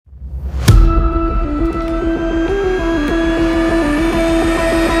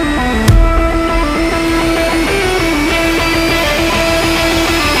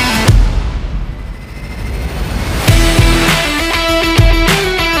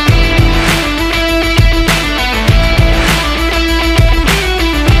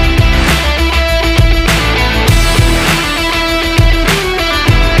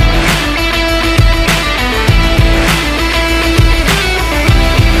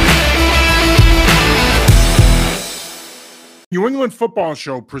New England Football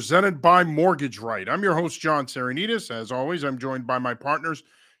Show presented by Mortgage Right. I'm your host, John Serenitas. As always, I'm joined by my partners,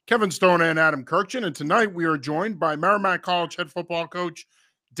 Kevin Stone and Adam Kirkchin. And tonight we are joined by Merrimack College head football coach,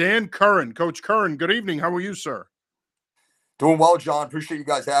 Dan Curran. Coach Curran, good evening. How are you, sir? Doing well, John. Appreciate you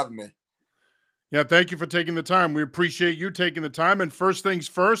guys having me. Yeah, thank you for taking the time. We appreciate you taking the time. And first things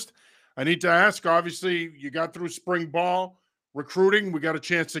first, I need to ask, obviously, you got through spring ball recruiting. We got a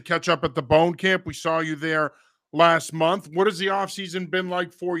chance to catch up at the Bone Camp. We saw you there last month. What has the offseason been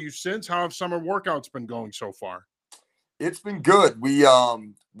like for you since? How have summer workouts been going so far? It's been good. We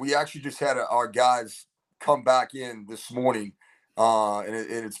actually just had our guys come back in this morning, and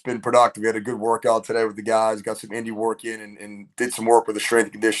it's been productive. We had a good workout today with the guys. Got some indie work in, and did some work with the strength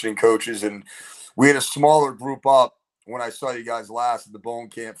and conditioning coaches. And we had a smaller group up when I saw you guys last at the Bone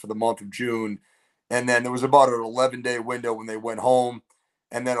Camp for the month of June, and then there was about an 11-day window when they went home,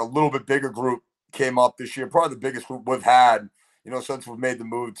 and then a little bit bigger group came up this year. Probably the biggest group we've had, since we've made the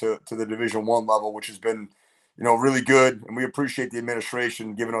move to the Division I level, which has been really good. And we appreciate the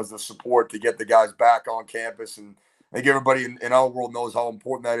administration giving us the support to get the guys back on campus. And I think everybody in our world knows how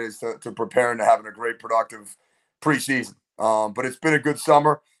important that is to preparing to having a great, productive preseason. But it's been a good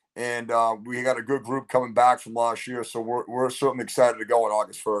summer, and we got a good group coming back from last year. So we're certainly excited to go on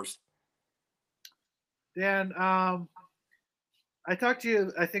August 1st. Dan, I talked to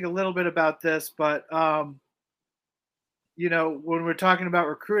you, I think, a little bit about this, but when we're talking about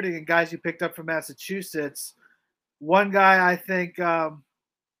recruiting and guys you picked up from Massachusetts, one guy I think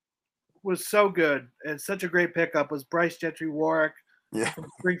was so good and such a great pickup was Bryce Gentry Warwick from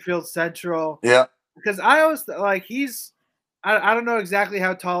Springfield Central. Yeah. Because I always I don't know exactly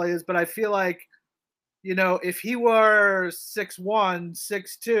how tall he is, but I feel like, if he were 6'1",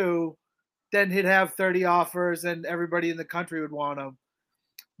 6'2", then he'd have 30 offers and everybody in the country would want him.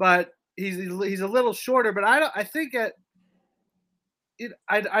 But he's a little shorter, but I think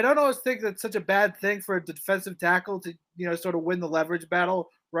I don't always think that's such a bad thing for a defensive tackle to sort of win the leverage battle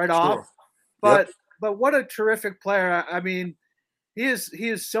right off. But what a terrific player! I mean, he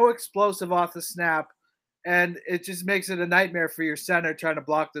is so explosive off the snap, and it just makes it a nightmare for your center trying to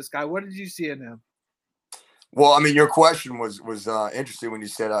block this guy. What did you see in him? Well, I mean, your question was interesting when you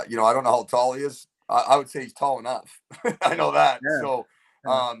said, I don't know how tall he is. I would say he's tall enough. I know that. Yeah. So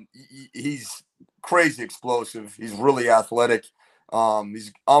he's crazy explosive. He's really athletic.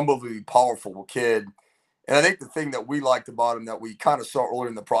 He's unbelievably powerful kid. And I think the thing that we liked about him that we kind of saw early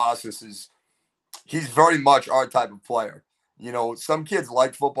in the process is he's very much our type of player. Some kids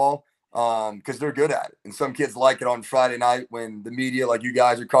like football because they're good at it. And some kids like it on Friday night when the media, like you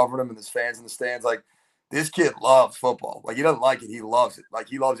guys, are covering him and there's fans in the stands. Like, this kid loves football. Like, he doesn't like it. He loves it. Like,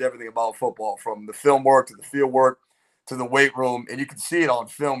 he loves everything about football, from the film work to the field work to the weight room. And you can see it on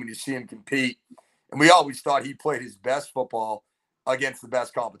film when you see him compete. And we always thought he played his best football against the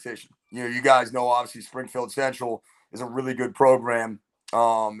best competition. You guys know, obviously, Springfield Central is a really good program.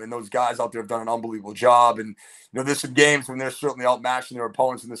 And those guys out there have done an unbelievable job. And, there's some games when they're certainly outmatching their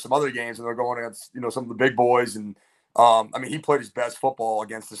opponents, and there's some other games when they're going against, some of the big boys. And, he played his best football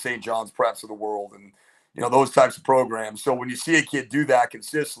against the St. John's Preps of the world and, those types of programs. So when you see a kid do that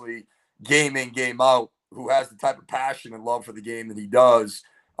consistently, game in, game out, who has the type of passion and love for the game that he does,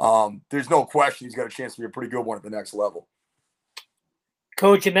 there's no question he's got a chance to be a pretty good one at the next level.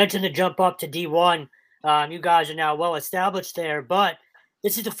 Coach, you mentioned the jump up to D1. You guys are now well established there, but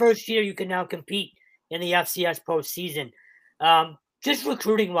this is the first year you can now compete in the FCS postseason. Just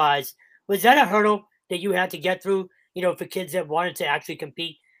recruiting-wise, was that a hurdle that you had to get through, for kids that wanted to actually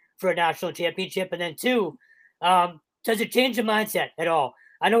compete for a national championship? And then two, does it change the mindset at all?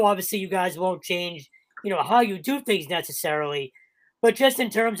 I know obviously you guys won't change, how you do things necessarily, but just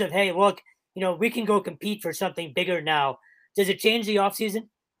in terms of, hey, look, we can go compete for something bigger now. Does it change the offseason?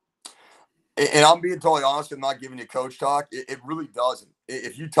 And I'm being totally honest, I'm not giving you coach talk. It really doesn't.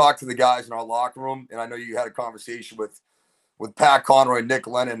 If you talk to the guys in our locker room, and I know you had a conversation with Pat Conroy, Nick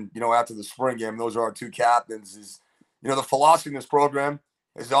Lennon, after the spring game, those are our two captains, is, the philosophy in this program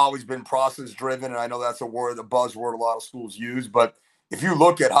has always been process driven. And I know that's a buzzword a lot of schools use, but if you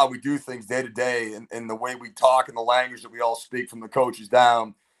look at how we do things day to day and the way we talk and the language that we all speak from the coaches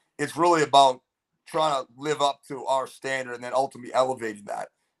down, it's really about trying to live up to our standard and then ultimately elevating that,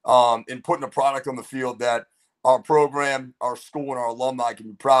 and putting a product on the field that our program, our school, and our alumni can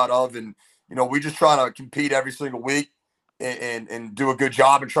be proud of. And, we just try to compete every single week and do a good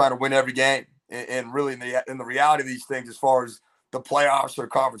job and trying to win every game. And really, in the reality of these things, as far as the playoffs or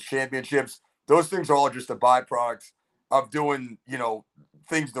conference championships, those things are all just a byproduct of doing,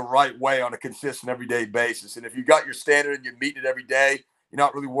 things the right way on a consistent everyday basis. And if you got your standard and you're meeting it every day, you're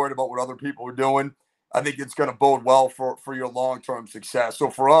not really worried about what other people are doing. I think it's going to bode well for your long-term success. So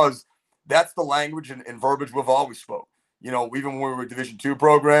for us, that's the language and verbiage we've always spoke. Even when we were a Division II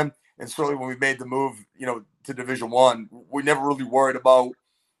program, and certainly when we made the move, to Division I, we never really worried about,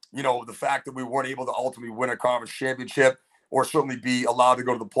 the fact that we weren't able to ultimately win a conference championship or certainly be allowed to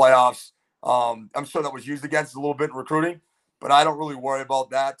go to the playoffs. I'm sure that was used against us a little bit in recruiting, but I don't really worry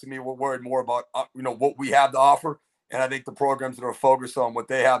about that. To me, we're worried more about, what we have to offer. And I think the programs that are focused on what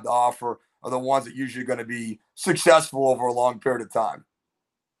they have to offer are the ones that usually going to be successful over a long period of time.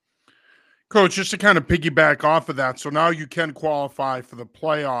 Coach, just to kind of piggyback off of that, so now you can qualify for the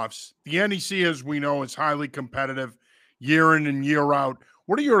playoffs. The NEC, as we know, is highly competitive year in and year out.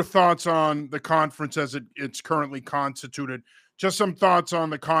 What are your thoughts on the conference as it's currently constituted? Just some thoughts on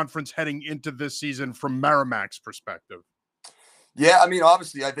the conference heading into this season from Merrimack's perspective. Yeah, I mean,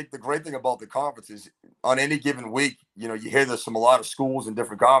 obviously, I think the great thing about the conference is on any given week, you hear this from a lot of schools and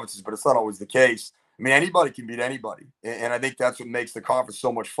different conferences, but it's not always the case. I mean, anybody can beat anybody. And I think that's what makes the conference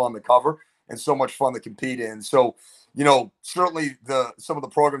so much fun to cover and so much fun to compete in. So, certainly some of the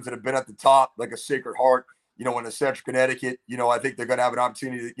programs that have been at the top, like a Sacred Heart, in the Central Connecticut, I think they're going to have an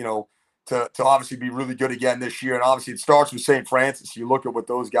opportunity, to obviously be really good again this year. And obviously it starts with St. Francis. You look at what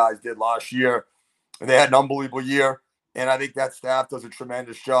those guys did last year, and they had an unbelievable year. And I think that staff does a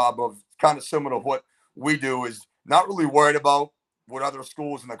tremendous job of kind of similar to what we do, is not really worried about what other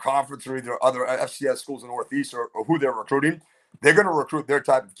schools in the conference or either other FCS schools in the Northeast or who they're recruiting. They're going to recruit their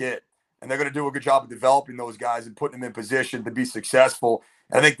type of kid. And they're going to do a good job of developing those guys and putting them in position to be successful.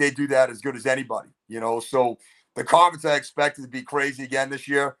 And I think they do that as good as anybody, So the conference I expect to be crazy again this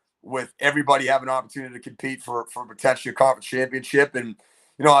year, with everybody having an opportunity to compete for potentially a conference championship. And,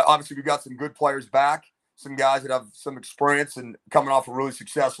 obviously we've got some good players back, some guys that have some experience and coming off a really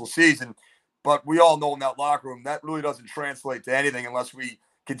successful season. But we all know in that locker room, that really doesn't translate to anything unless we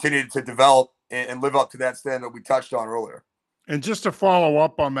continue to develop and live up to that standard we touched on earlier. And just to follow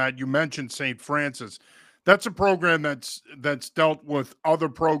up on that, you mentioned St. Francis. That's a program that's dealt with other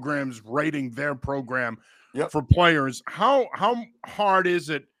programs rating their program for players. How hard is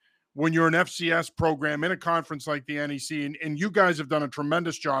it when you're an FCS program in a conference like the NEC, and you guys have done a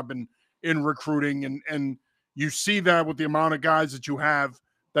tremendous job in recruiting, and you see that with the amount of guys that you have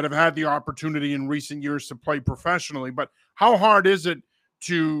that have had the opportunity in recent years to play professionally. But how hard is it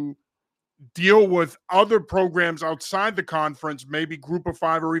to deal with other programs outside the conference, maybe Group of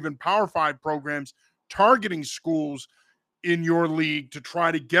Five or even Power Five programs, targeting schools in your league to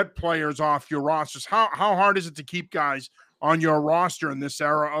try to get players off your rosters? How hard is it to keep guys on your roster in this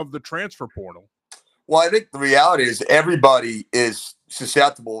era of the transfer portal? Well, I think the reality is everybody is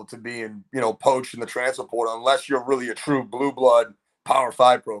susceptible to being, poached in the transfer portal unless you're really a true blue blood Power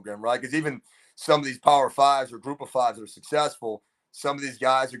Five program, right? Because even some of these Power Fives or Group of Fives that are successful, some of these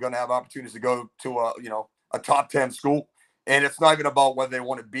guys are going to have opportunities to go to a top 10 school. And it's not even about whether they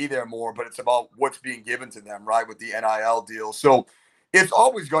want to be there more, but it's about what's being given to them, right, with the NIL deal. So it's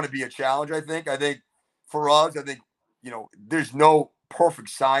always going to be a challenge, I think. I think for us, there's no perfect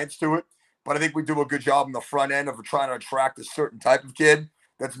science to it, but I think we do a good job on the front end of trying to attract a certain type of kid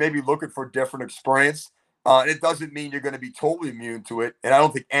that's maybe looking for a different experience. It doesn't mean you're going to be totally immune to it, and I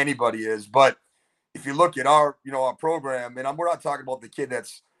don't think anybody is. But if you look at our program, and we're not talking about the kid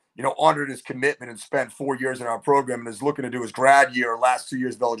that's, honored his commitment and spent 4 years in our program and is looking to do his grad year or last 2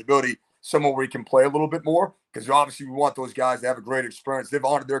 years of eligibility, somewhere where he can play a little bit more, because obviously we want those guys to have a great experience. They've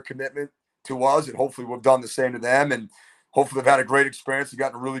honored their commitment to us, and hopefully we've done the same to them, and hopefully they've had a great experience. They've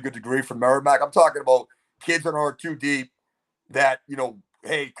gotten a really good degree from Merrimack. I'm talking about kids that are too deep that,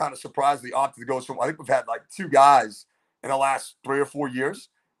 hey, kind of surprisingly opted to go. So I think we've had like 2 guys in the last 3 or 4 years.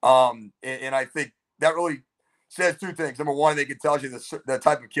 And I think that really says 2 things. Number one, they can tell you the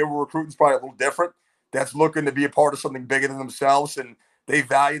type of kid we're recruiting is probably a little different. That's looking to be a part of something bigger than themselves, and they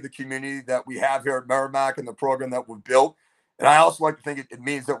value the community that we have here at Merrimack and the program that we've built. And I also like to think it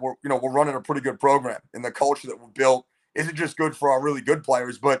means that we're running a pretty good program, and the culture that we've built isn't just good for our really good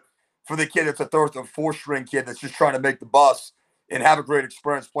players, but for the kid that's a third or 4th string kid that's just trying to make the bus and have a great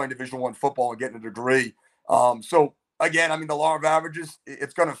experience playing Division I football and getting a degree. So again, the law of averages,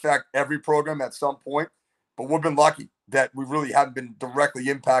 it's going to affect every program at some point, but we've been lucky that we really haven't been directly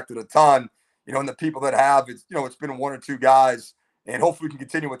impacted a ton, and the people that have, it's been 1 or 2 guys, and hopefully we can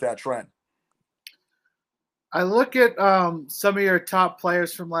continue with that trend. I look at some of your top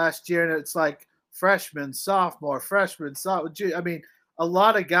players from last year, and it's like freshman, sophomore, freshman, sophomore. A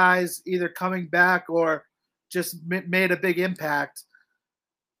lot of guys either coming back or just made a big impact.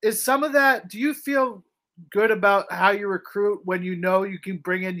 Is some of that, do you feel good about how you recruit when you know you can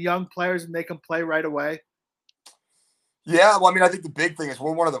bring in young players and make them play right away? Yeah, well, I mean, I think the big thing is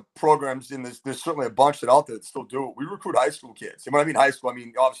we're one of the programs in this. There's certainly a bunch that out there that still do it. We recruit high school kids, and when I mean high school, I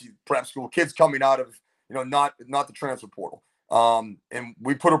mean obviously prep school kids coming out of not the transfer portal. And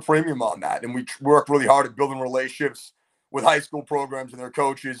we put a premium on that, and we work really hard at building relationships with high school programs and their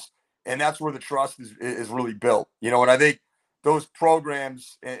coaches, and that's where the trust is really built. And I think those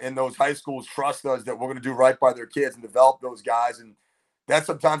programs and those high schools trust us that we're going to do right by their kids and develop those guys, and that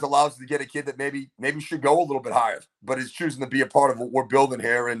sometimes allows us to get a kid that maybe should go a little bit higher, but is choosing to be a part of what we're building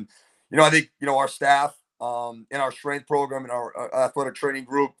here. And I think our staff in our strength program and our athletic training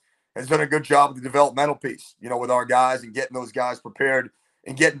group has done a good job with the developmental piece, with our guys and getting those guys prepared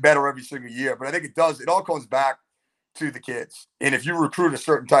and getting better every single year. But I think it all comes back to the kids. And if you recruit a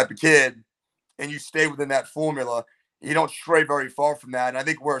certain type of kid and you stay within that formula, you don't stray very far from that. And I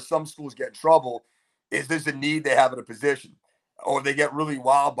think where some schools get in trouble is there's a need they have at a position, or they get really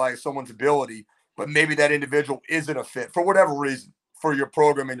wowed by someone's ability, but maybe that individual isn't a fit for whatever reason for your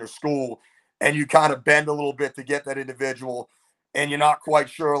program and your school, and you kind of bend a little bit to get that individual, and you're not quite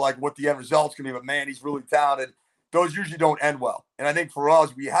sure like what the end result's going to be, but man, he's really talented. Those usually don't end well. And I think for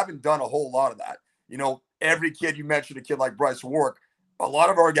us, we haven't done a whole lot of that. Every kid, you mentioned a kid like Bryce Work, a lot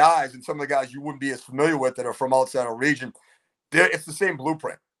of our guys and some of the guys you wouldn't be as familiar with that are from outside our region, it's the same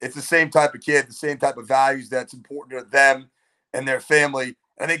blueprint. It's the same type of kid, the same type of values that's important to them and their family.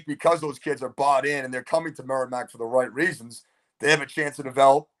 And I think because those kids are bought in and they're coming to Merrimack for the right reasons, they have a chance to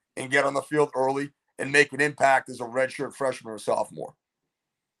develop and get on the field early and make an impact as a redshirt freshman or sophomore.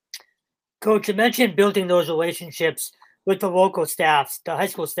 Coach, you mentioned building those relationships with the local staffs, the high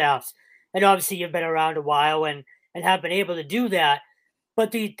school staffs, and obviously you've been around a while and have been able to do that.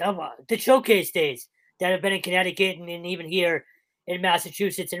 But the showcase days that have been in Connecticut and even here in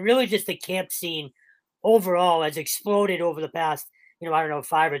Massachusetts, and really just the camp scene overall has exploded over the past, I don't know,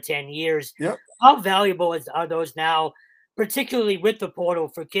 5 or 10 years. Yep. How valuable are those now, particularly with the portal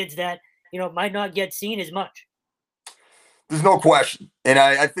for kids that, might not get seen as much? There's no question. And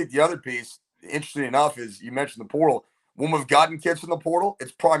I think the other piece, interesting enough, is you mentioned the portal. When we've gotten kids from the portal,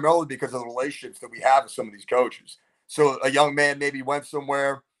 it's primarily because of the relationships that we have with some of these coaches. So a young man maybe went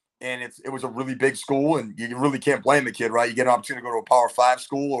somewhere and it was a really big school, and you really can't blame the kid, right? You get an opportunity to go to a Power 5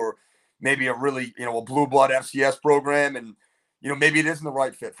 school, or maybe a really, a blue blood FCS program, and, maybe it isn't the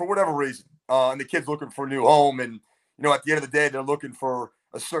right fit for whatever reason. And the kid's looking for a new home, and, at the end of the day, they're looking for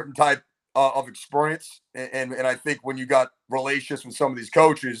a certain type of experience. And I think when you got relationships with some of these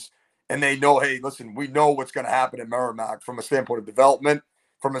coaches and they know, hey, listen, we know what's going to happen in Merrimack from a standpoint of development,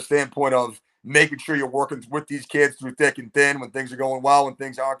 from a standpoint of making sure you're working with these kids through thick and thin when things are going well, when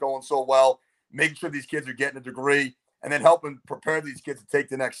things aren't going so well, making sure these kids are getting a degree, and then helping prepare these kids to take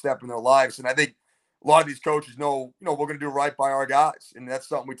the next step in their lives. And I think a lot of these coaches know, we're going to do right by our guys, and that's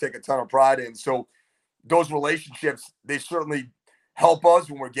something we take a ton of pride in. So those relationships, they certainly help us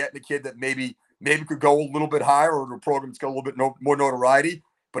when we're getting a kid that maybe could go a little bit higher, or the program's got a little bit more notoriety.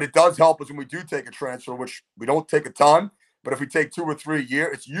 But it does help us when we do take a transfer, which we don't take a ton. But if we take 2 or 3 a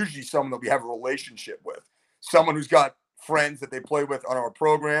year, it's usually someone that we have a relationship with, someone who's got friends that they play with on our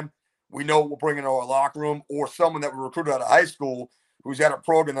program. We know we'll bring into our locker room, or someone that we recruited out of high school who's at a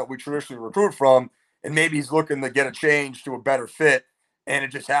program that we traditionally recruit from, and maybe he's looking to get a change to a better fit. And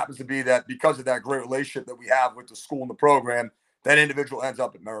it just happens to be that because of that great relationship that we have with the school and the program, that individual ends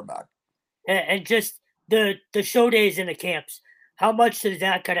up at Merrimack. And just the show days and the camps, how much does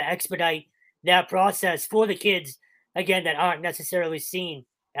that kind of expedite that process for the kids, again, that aren't necessarily seen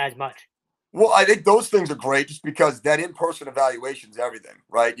as much? Well, I think those things are great just because that in-person evaluation is everything,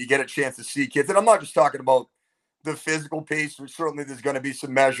 right? You get a chance to see kids. And I'm not just talking about the physical piece. Certainly there's going to be some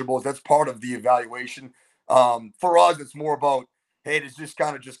measurables. That's part of the evaluation. For us, it's more about, hey, it's just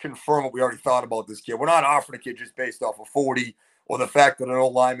kind of just confirm what we already thought about this kid. We're not offering a kid just based off of 40 or the fact that an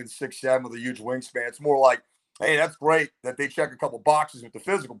old lineman's 6'7" with a huge wingspan. It's more like, hey, that's great that they check a couple boxes with the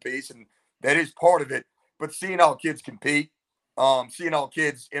physical piece, and that is part of it. But seeing how kids compete, seeing how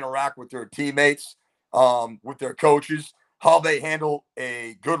kids interact with their teammates, with their coaches, how they handle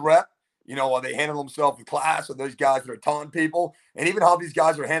a good rep, how they handle themselves in class, or those guys that are taunting people, and even how these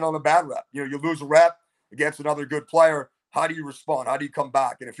guys are handling a bad rep. You lose a rep against another good player. How do you respond? How do you come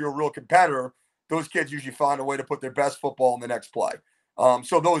back? And if you're a real competitor, those kids usually find a way to put their best football in the next play.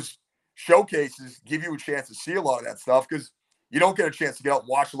 So those showcases give you a chance to see a lot of that stuff, because you don't get a chance to get out and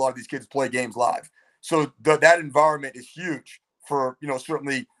watch a lot of these kids play games live. So that environment is huge for,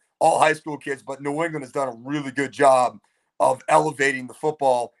 certainly all high school kids, but New England has done a really good job of elevating the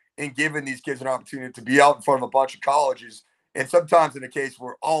football and giving these kids an opportunity to be out in front of a bunch of colleges. And sometimes in a case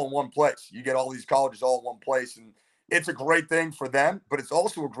where all in one place, you get all these colleges all in one place, and it's a great thing for them, but it's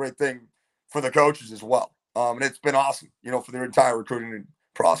also a great thing for the coaches as well. And it's been awesome, for their entire recruiting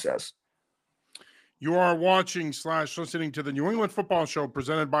process. You are watching / listening to the New England Football Show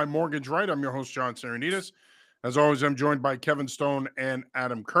presented by Mortgage Right. I'm your host, John Saranitas. As always, I'm joined by Kevin Stone and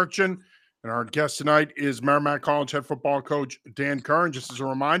Adam Kirchen. And our guest tonight is Merrimack College head football coach Dan Curran. Just as a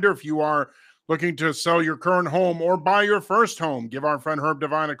reminder, if you are looking to sell your current home or buy your first home, give our friend Herb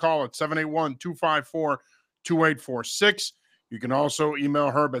Devine a call at 781-254-2846. You can also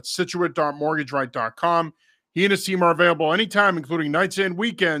email Herb at situate.mortgageright.com. He and his team are available anytime, including nights and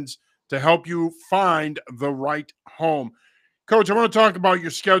weekends, to help you find the right home. Coach, I want to talk about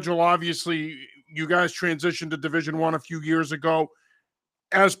your schedule. Obviously, you guys transitioned to Division I a few years ago.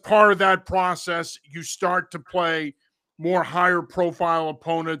 As part of that process, you start to play more higher profile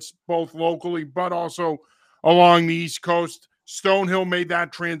opponents, both locally, but also along the East Coast. Stonehill made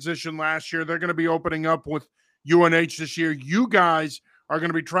that transition last year. They're going to be opening up with UNH this year. You guys are going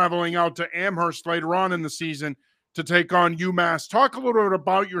to be traveling out to Amherst later on in the season to take on UMass. Talk a little bit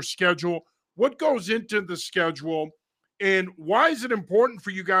about your schedule. What goes into the schedule, and why is it important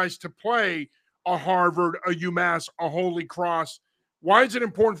for you guys to play a Harvard, a UMass, a Holy Cross? Why is it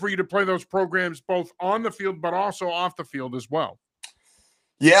important for you to play those programs both on the field but also off the field as well?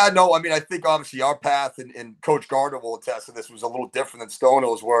 Yeah, no, I think obviously our path, and Coach Gardner will attest to this, was a little different than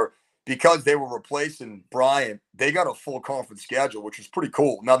Stonehill's, where because they were replacing Bryant, they got a full conference schedule, which was pretty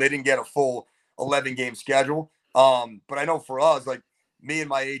cool. Now, they didn't get a full 11-game schedule, but I know for us, like me and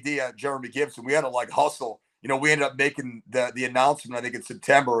my AD, Jeremy Gibson, we had to hustle. We ended up making the announcement, I think in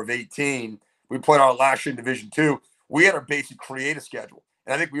September of 18. We played our last year in Division II. We had to basically create a schedule.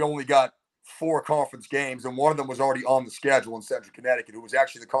 And I think we only got 4 conference games, and one of them was already on the schedule in Central Connecticut, who was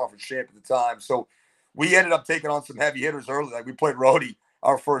actually the conference champ at the time. So we ended up taking on some heavy hitters early. Like we played Rhodey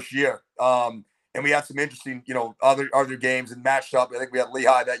our first year. And we had some interesting, other games and matched up. I think we had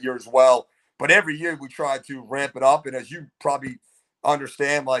Lehigh that year as well. But every year we tried to ramp it up. And as you probably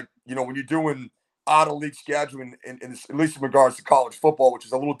understand, when you're doing out-of-league scheduling, at least in regards to college football, which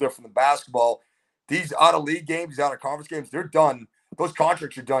is a little different than basketball, these out-of-league games, these out-of-conference games, they're done. Those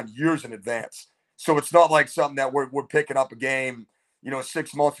contracts are done years in advance. So it's not like something that we're picking up a game,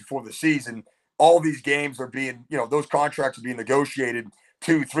 6 months before the season. All these games are being, those contracts are being negotiated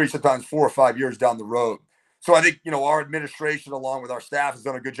 2, 3, sometimes 4 or 5 years down the road. So I think, our administration, along with our staff, has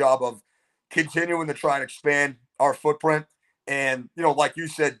done a good job of continuing to try and expand our footprint. And, like you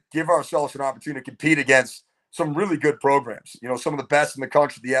said, give ourselves an opportunity to compete against some really good programs, some of the best in the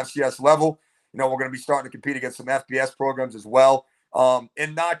country at the FCS level. We're going to be starting to compete against some FBS programs as well.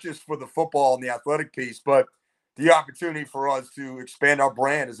 And not just for the football and the athletic piece, but the opportunity for us to expand our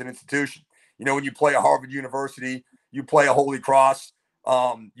brand as an institution. When you play a Harvard University, you play a Holy Cross,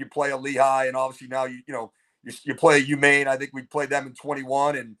 you play a Lehigh, and obviously now you play a UMaine. I think we played them in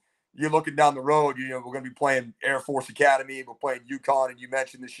 21, and you're looking down the road. We're going to be playing Air Force Academy. We're playing UConn, and you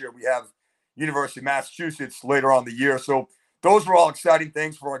mentioned this year we have University of Massachusetts later on in the year. So those were all exciting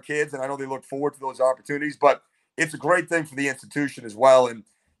things for our kids, and I know they look forward to those opportunities. But it's a great thing for the institution as well. And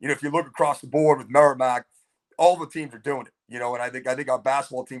if you look across the board with Merrimack, all the teams are doing it. And I think our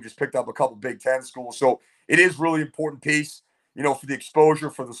basketball team just picked up a couple Big Ten schools. So it is really important piece, for the exposure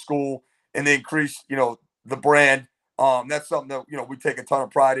for the school and the increase, the brand. That's something that we take a ton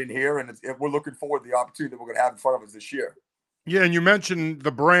of pride in here, and we're looking forward to the opportunity that we're going to have in front of us this year. Yeah, and you mentioned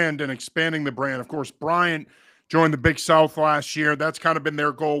the brand and expanding the brand. Of course, Bryant joined the Big South last year. That's kind of been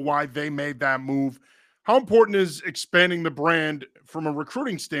their goal, why they made that move. How important is expanding the brand from a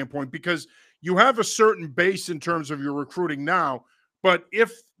recruiting standpoint? Because you have a certain base in terms of your recruiting now, but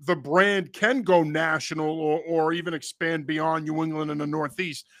if the brand can go national or even expand beyond New England and the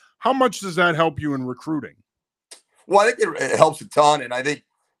Northeast, how much does that help you in recruiting? Well, I think it helps a ton. And I think,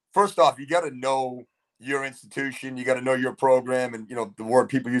 first off, you got to know your institution. You got to know your program. And, the word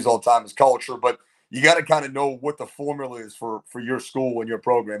people use all the time is culture. But you got to kind of know what the formula is for your school and your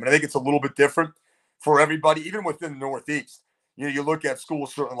program. And I think it's a little bit different for everybody, even within the Northeast. You look at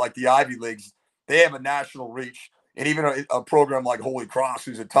schools, certainly like the Ivy Leagues, they have a national reach. And even a program like Holy Cross,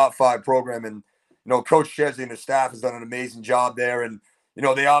 who's a top 5 program. And, Coach Chesney and his staff has done an amazing job there. And,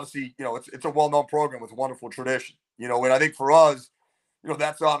 they obviously, it's a well-known program with wonderful tradition. And I think for us,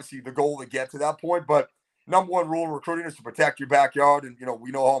 that's obviously the goal to get to that point. But number one rule of recruiting is to protect your backyard. And, we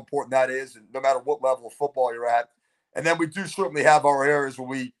know how important that is, and no matter what level of football you're at. And then we do certainly have our areas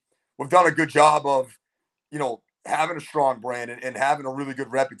where we've done a good job of, having a strong brand and having a really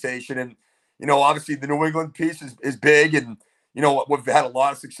good reputation. And, obviously the New England piece is big. And, we've had a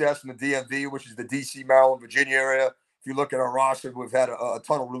lot of success in the DMV, which is the DC, Maryland, Virginia area. If you look at our roster, we've had a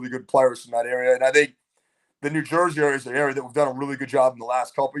ton of really good players from that area. And I think the New Jersey area is an area that we've done a really good job in the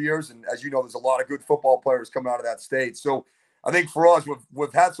last couple of years. And as you know, there's a lot of good football players coming out of that state. So I think for us,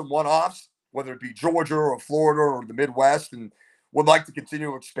 we've had some one-offs, whether it be Georgia or Florida or the Midwest, and would like to continue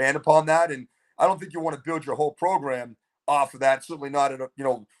to expand upon that. And I don't think you want to build your whole program off of that. Certainly not,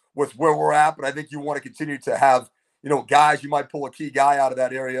 with where we're at. But I think you want to continue to have, guys. You might pull a key guy out of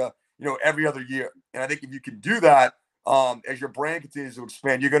that area, every other year. And I think if you can do that, as your brand continues to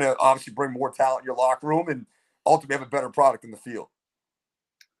expand, you're going to obviously bring more talent in your locker room and ultimately have a better product in the field.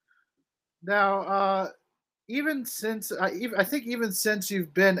 Now, even since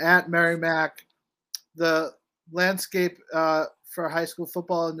you've been at Merrimack, the landscape for high school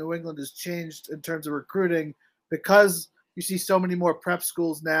football in New England has changed in terms of recruiting because you see so many more prep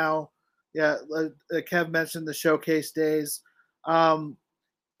schools now. Yeah, Kev mentioned the showcase days.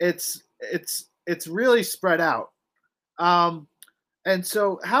 It's really spread out. And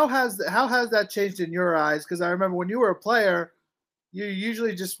so how has that changed in your eyes? Because I remember when you were a player, you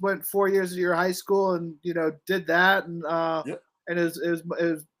usually just went 4 years of your high school and did that, and Yep. and it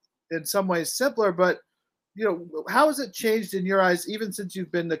was in some ways simpler. But how has it changed in your eyes, even since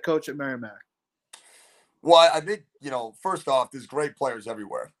you've been the coach at Merrimack? Well, I think first off, there's great players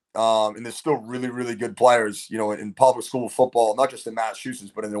everywhere, and there's still really, really good players, in public school football, not just in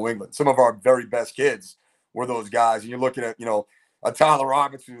Massachusetts but in New England. Some of our very best kids were those guys, and you're looking at a Tyler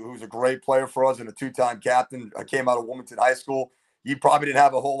Roberts, who's a great player for us and a two-time captain. I came out of Wilmington High School. He probably didn't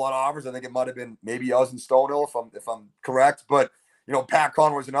have a whole lot of offers. I think it might have been maybe us and Stonehill, if I'm correct. But Pat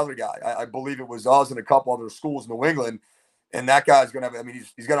Conroy's another guy. I believe it was us and a couple other schools in New England, and that guy's going to have. I mean,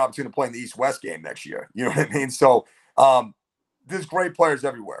 he's got an opportunity to play in the East-West game next year. You know what I mean? So there's great players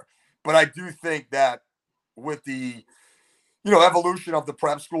everywhere. But I do think that with the evolution of the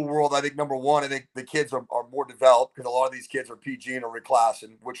prep school world, I think number one, I think the kids are more developed because a lot of these kids are PG and are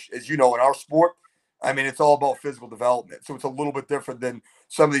reclassing, which, as you know, in our sport, I mean, it's all about physical development. So it's a little bit different than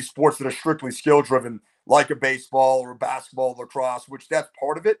some of these sports that are strictly skill driven, like a baseball or a basketball, lacrosse, which that's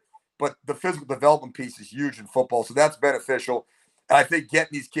part of it. But the physical development piece is huge in football. So that's beneficial. And I think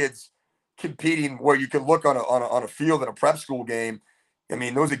getting these kids competing where you can look on a field in a prep school game. I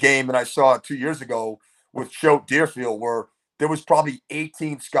mean, there was a game that I saw 2 years ago with Choate Deerfield where there was probably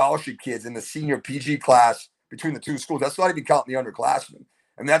 18 scholarship kids in the senior PG class between the two schools. That's not even counting the underclassmen.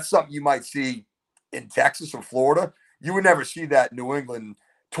 And that's something you might see in Texas or Florida. You would never see that in New England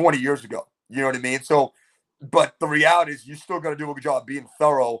 20 years ago. You know what I mean? So, but the reality is you still got to do a good job being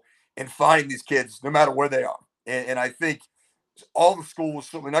thorough and finding these kids no matter where they are. And I think all the schools,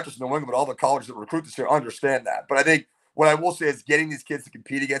 certainly not just New England, but all the colleges that recruit this year understand that. But I think what I will say is getting these kids to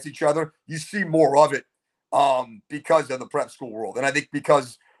compete against each other, you see more of it because of the prep school world. And I think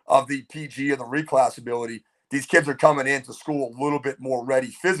because of the PG and the reclass ability, these kids are coming into school a little bit more ready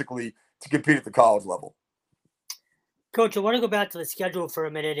physically to compete at the college level. Coach, I want to go back to the schedule for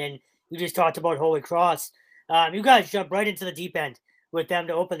a minute, and you just talked about Holy Cross. You guys jumped right into the deep end with them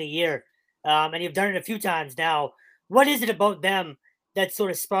to open the year, and you've done it a few times now. What is it about them that sort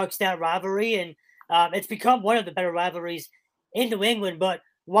of sparks that rivalry? And it's become one of the better rivalries in New England, but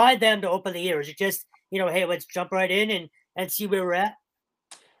why them to open the year? Is it just, hey, let's jump right in and see where we're at?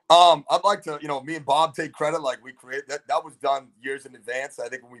 I'd like to, me and Bob take credit. Like we created that was done years in advance. I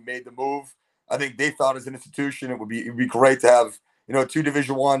think when we made the move, I think they thought as an institution, it'd be great to have, two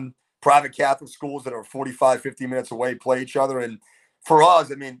Division I private Catholic schools that are 45, 50 minutes away play each other. And for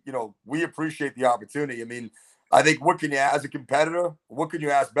us, I mean, we appreciate the opportunity. I mean, I think as a competitor, what can you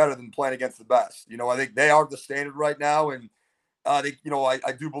ask better than playing against the best? I think they are the standard right now. And I think,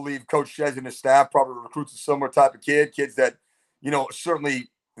 I do believe Coach Shez and his staff probably recruits a similar type of kids that, certainly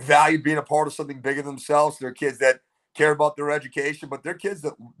value being a part of something bigger than themselves. They're kids that care about their education, but they're kids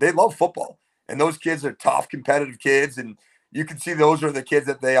that they love football. And those kids are tough, competitive kids. And you can see those are the kids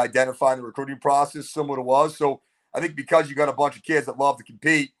that they identify in the recruiting process, similar to us. So I think because you got a bunch of kids that love to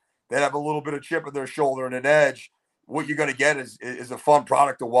compete, that have a little bit of chip in their shoulder and an edge, what you're going to get is a fun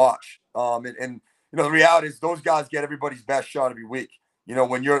product to watch. And the reality is those guys get everybody's best shot every week.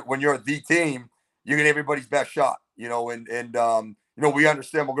 When you're the team, you're getting everybody's best shot, we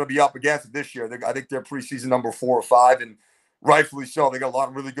understand we're going to be up against it this year. I think they're preseason number 4 or 5, and rightfully so. They got a lot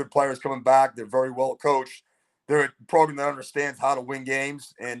of really good players coming back. They're very well coached. They're a program that understands how to win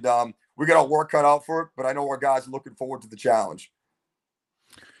games, and we got our work cut out for it, but I know our guys are looking forward to the challenge.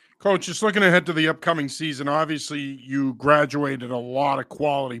 Coach, just looking ahead to the upcoming season, obviously you graduated a lot of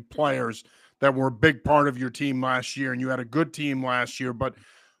quality players that were a big part of your team last year, and you had a good team last year. But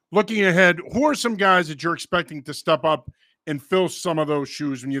looking ahead, who are some guys that you're expecting to step up and fill some of those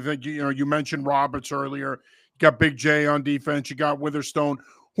shoes? When you think, you mentioned Roberts earlier, you got Big J on defense, you got Witherstone.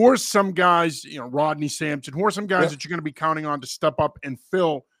 who are some guys, Rodney Sampson, who are some guys Yeah. that you're going to be counting on to step up and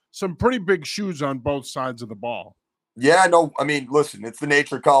fill some pretty big shoes on both sides of the ball? Yeah, no, I mean, listen, it's the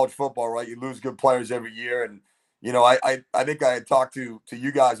nature of college football, right? You lose good players every year. And, I think I had talked to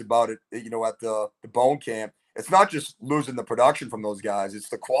you guys about it, at the Bone Camp. It's not just losing the production from those guys, it's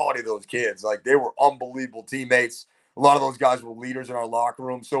the quality of those kids. Like, they were unbelievable teammates. A lot of those guys were leaders in our locker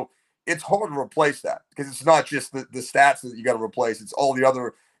room. So it's hard to replace that because it's not just the stats that you got to replace, it's all the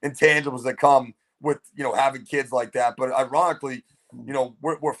other intangibles that come with, having kids like that. But ironically,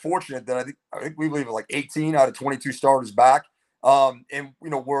 we're fortunate that I think we leave like 18 out of 22 starters back. And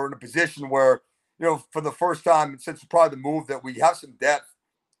we're in a position where, for the first time since probably the move, that we have some depth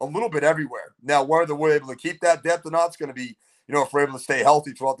a little bit everywhere. Now, whether we're able to keep that depth or not, it's going to be, if we're able to stay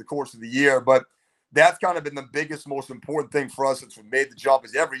healthy throughout the course of the year. But that's kind of been the biggest, most important thing for us since we made the jump,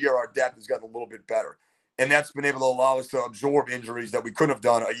 is every year our depth has gotten a little bit better. And that's been able to allow us to absorb injuries that we couldn't have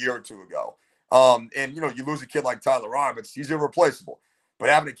done a year or two ago. And you lose a kid like Tyler Roberts, he's irreplaceable. But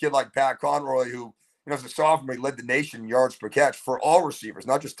having a kid like Pat Conroy, who, as a sophomore, he led the nation in yards per catch for all receivers,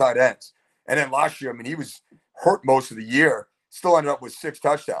 not just tight ends. And then last year, I mean, he was hurt most of the year, still ended up with 6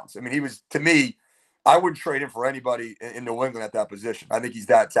 touchdowns. I mean, he was, to me, I wouldn't trade him for anybody in New England at that position. I think he's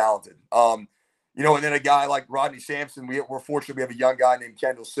that talented. And then a guy like Rodney Sampson, we're fortunate we have a young guy named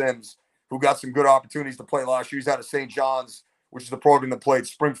Kendall Sims who got some good opportunities to play last year. He's out of St. John's, which is the program that played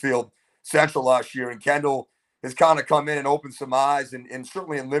Springfield Central last year. And Kendall has kind of come in and opened some eyes, and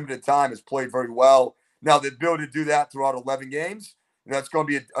certainly in limited time has played very well. Now, the ability to do that throughout 11 games, that's going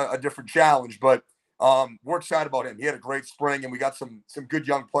to be a different challenge. But we're excited about him. He had a great spring, and we got some good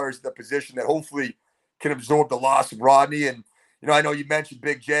young players at that position that hopefully can absorb the loss of Rodney. And, I know you mentioned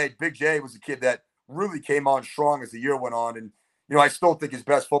Big J. Big J was a kid that really came on strong as the year went on. And, I still think his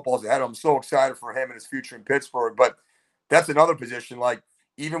best football is ahead of him. I'm so excited for him and his future in Pittsburgh. But that's another position. Like,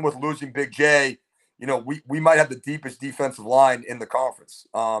 even with losing Big J, we might have the deepest defensive line in the conference.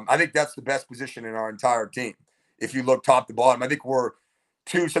 I think that's the best position in our entire team. If you look top to bottom, I think we're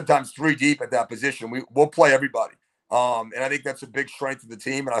 2, sometimes 3 deep at that position. We'll play everybody. And I think that's a big strength of the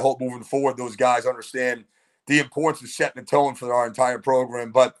team. And I hope moving forward, those guys understand the importance of setting the tone for our entire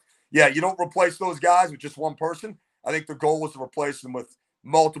program. But yeah, you don't replace those guys with just one person. I think the goal was to replace them with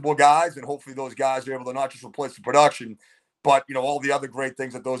multiple guys. And hopefully those guys are able to not just replace the production, but, all the other great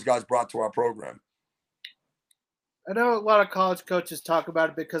things that those guys brought to our program. I know a lot of college coaches talk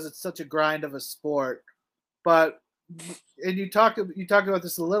about it because it's such a grind of a sport, and you talked about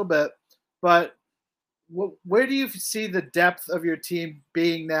this a little bit, but where do you see the depth of your team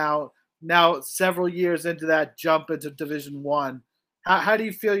being now several years into that jump into Division I? How do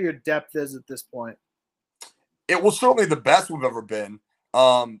you feel your depth is at this point? It was certainly the best we've ever been.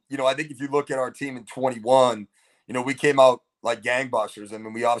 I think if you look at our team in 21, we came out like gangbusters. I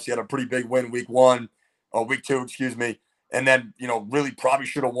mean, we obviously had a pretty big win week 2, excuse me. And then, really probably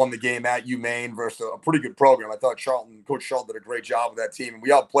should have won the game at UMaine versus a pretty good program. I thought Coach Charlton did a great job with that team, and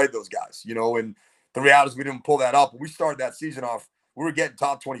we outplayed those guys, and the reality is we didn't pull that up. We started that season off, we were getting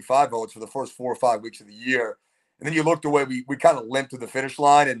top 25 votes for the first 4 or 5 weeks of the year. And then you look the way we kind of limped to the finish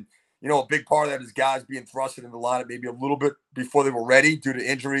line. And, a big part of that is guys being thrusted in the lineup maybe a little bit before they were ready due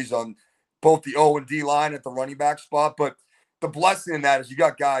to injuries on both the O and D line at the running back spot. But the blessing in that is you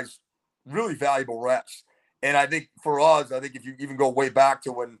got guys really valuable reps. And I think for us, if you even go way back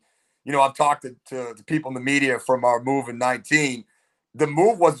to when, I've talked to people in the media from our move in 19, the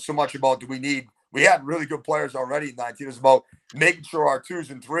move wasn't so much about we had really good players already in 19. It was about making sure our 2s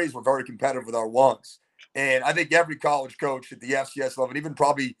and 3s were very competitive with our 1s. And I think every college coach at the FCS level, and even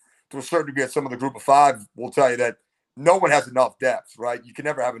probably to a certain degree at some of the group of 5, will tell you that no one has enough depth, right? You can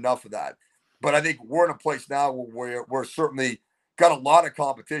never have enough of that. But I think we're in a place now where we're certainly got a lot of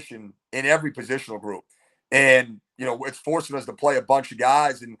competition in every positional group. And, it's forcing us to play a bunch of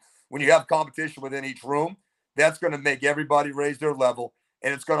guys. And when you have competition within each room, that's going to make everybody raise their level.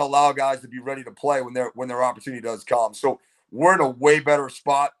 And it's going to allow guys to be ready to play when their opportunity does come. So we're in a way better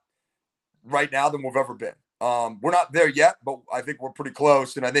spot right now than we've ever been. We're not there yet, but I think we're pretty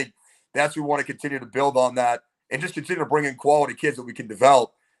close. And I think that's we want to continue to build on that and just continue to bring in quality kids that we can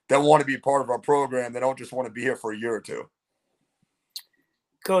develop that want to be a part of our program. They don't just want to be here for a year or 2.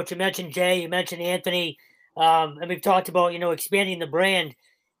 Coach, you mentioned Jay, you mentioned Anthony, and we've talked about, expanding the brand.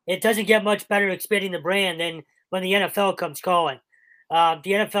 It doesn't get much better expanding the brand than when the NFL comes calling. The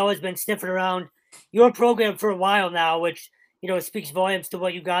NFL has been sniffing around your program for a while now, which, speaks volumes to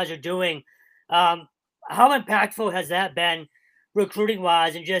what you guys are doing. How impactful has that been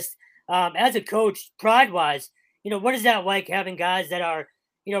recruiting-wise and just as a coach, pride-wise? What is that like having guys that are,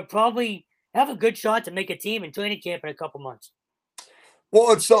 probably have a good shot to make a team in training camp in a couple months?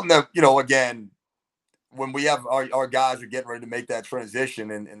 Well, it's something that, again, when we have our guys are getting ready to make that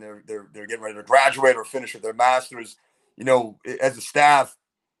transition and they're getting ready to graduate or finish with their masters, as a staff,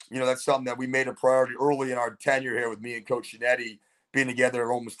 that's something that we made a priority early in our tenure here with me and Coach Shinetti being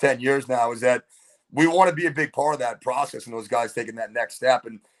together almost 10 years now, is that we want to be a big part of that process and those guys taking that next step.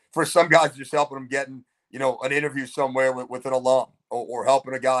 And for some guys, just helping them getting, an interview somewhere with an alum, or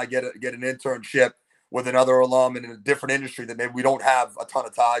helping a guy get an internship with another alum in a different industry that maybe we don't have a ton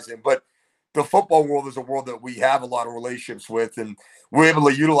of ties in. But the football world is a world that we have a lot of relationships with, and we're able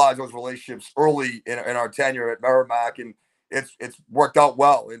to utilize those relationships early in our tenure at Merrimack, and it's worked out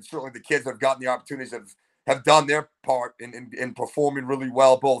well. And certainly the kids that have gotten the opportunities have done their part in performing really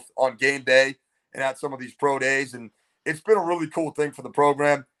well, both on game day and at some of these pro days. And it's been a really cool thing for the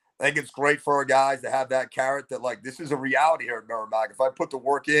program. I think it's great for our guys to have that carrot that, like, this is a reality here at Merrimack. If I put the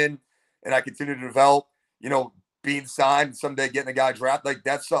work in and I continue to develop, being signed and someday getting a guy drafted, like,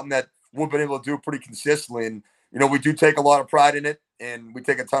 that's something that we've been able to do pretty consistently. And, we do take a lot of pride in it, and we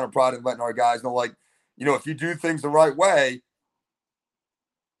take a ton of pride in letting our guys know, like, if you do things the right way.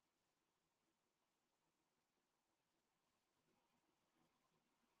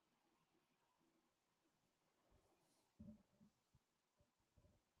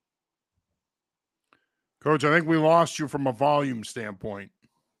 Coach, I think we lost you from a volume standpoint.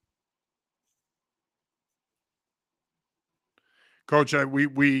 Coach,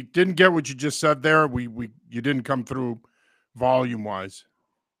 we didn't get what you just said there. You didn't come through volume wise.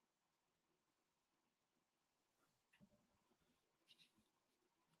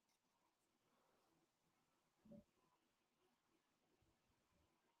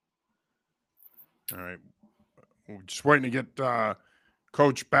 All right, we're just waiting to get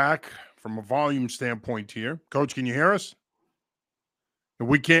Coach back from a volume standpoint here. Coach, can you hear us?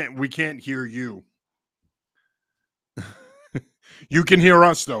 We can't hear you. You can hear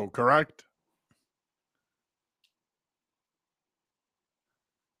us though, correct?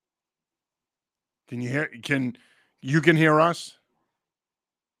 Can you hear us?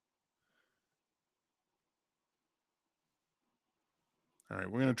 All right,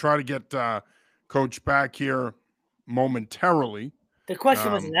 we're going to try to get Coach back here momentarily. The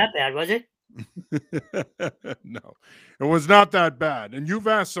question wasn't that bad, was it? No, it was not that bad. And you've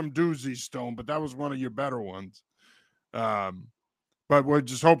asked some doozies, Stone, but that was one of your better ones. But we're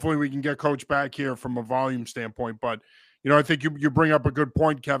just hopefully we can get Coach back here from a volume standpoint. But, I think you bring up a good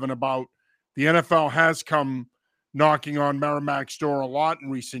point, Kevin, about the NFL has come knocking on Merrimack's door a lot in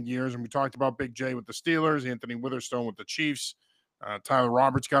recent years. And we talked about Big J with the Steelers, Anthony Witherstone with the Chiefs. Tyler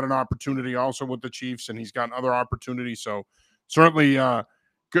Roberts got an opportunity also with the Chiefs, and he's gotten other opportunities. So certainly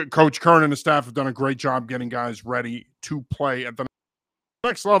Coach Curran and the staff have done a great job getting guys ready to play at the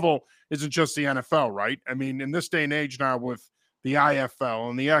next level. Isn't just the NFL, right? I mean, in this day and age now with the IFL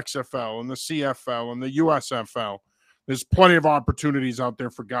and the XFL and the CFL and the USFL, there's plenty of opportunities out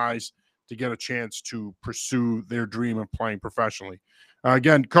there for guys to get a chance to pursue their dream of playing professionally.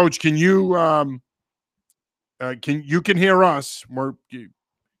 Again, Coach, can you can hear us?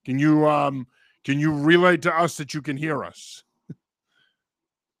 Can you relay to us that you can hear us?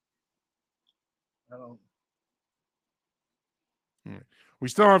 We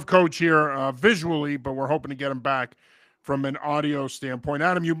still have Coach here visually, but we're hoping to get him back from an audio standpoint.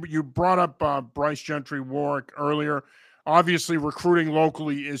 Adam, you brought up Bryce Gentry-Warwick earlier. Obviously, recruiting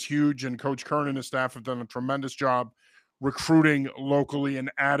locally is huge, and Coach Curran and his staff have done a tremendous job recruiting locally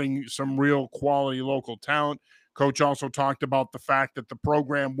and adding some real quality local talent. Coach also talked about the fact that the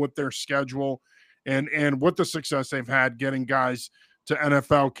program, with their schedule and with the success they've had getting guys to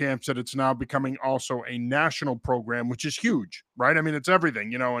NFL camps, that it's now becoming also a national program, which is huge, right? I mean, it's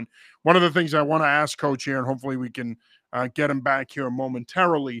everything, and one of the things I want to ask Coach here, and hopefully we can get him back here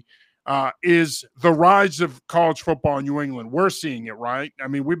momentarily, is the rise of college football in New England. We're seeing it, right? I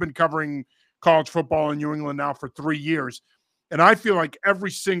mean, we've been covering college football in New England now for 3 years, and I feel like every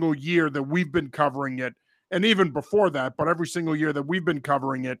single year that we've been covering it, and even before that, but every single year that we've been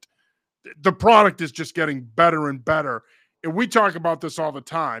covering it, the product is just getting better and better. And we talk about this all the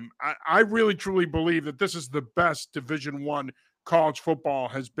time. I really, truly believe that this is the best Division I college football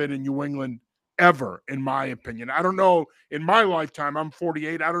has been in New England ever, in my opinion. I don't know. In my lifetime, I'm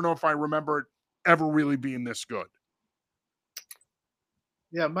 48. I don't know if I remember it ever really being this good.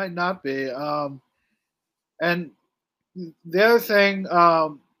 Yeah, it might not be. And the other thing,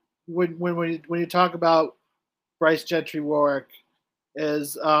 when you talk about Bryce Gentry-Warwick,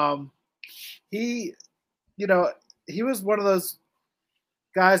 is he was one of those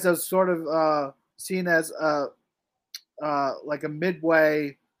guys that was sort of seen as like a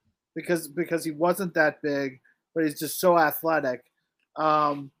midway because he wasn't that big, but he's just so athletic.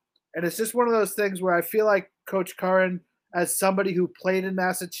 And it's just one of those things where I feel like Coach Curran, as somebody who played in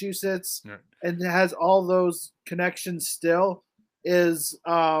Massachusetts and has all those connections still, is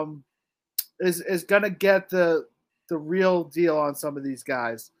going to get the real deal on some of these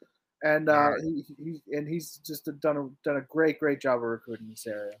guys. And he's just done a great job of recruiting this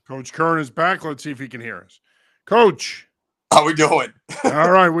area. Coach Curran is back. Let's see if he can hear us. Coach, how we doing?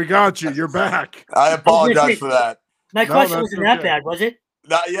 All right, we got you. You're back. I apologize for that. My question wasn't that bad, was it?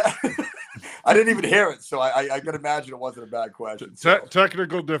 Not yet. I didn't even hear it, so I can imagine it wasn't a bad question. So.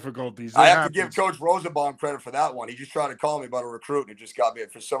 Technical difficulties. I have to give Coach Rosenbaum credit for that one. He just tried to call me about a recruit, and it just got me.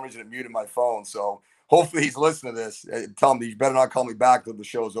 For some reason, it muted my phone. So hopefully he's listening to this. Tell him he better not call me back till the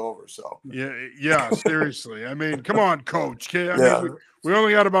show's over. So yeah, seriously. I mean, come on, Coach. I mean, we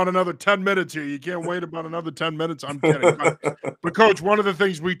only got about another 10 minutes here. You can't wait about another 10 minutes. I'm kidding. But Coach, one of the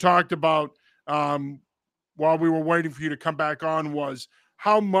things we talked about while we were waiting for you to come back on was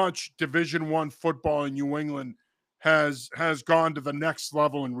how much Division I football in New England has gone to the next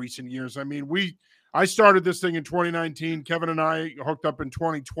level in recent years. I mean, I started this thing in 2019. Kevin and I hooked up in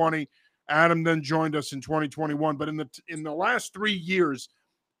 2020. Adam then joined us in 2021. But in the last 3 years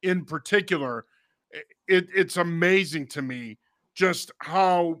in particular, it's amazing to me just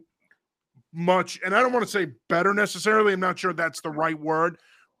how much, and I don't want to say better necessarily, I'm not sure that's the right word,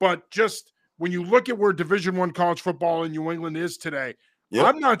 but just when you look at where Division I college football in New England is today,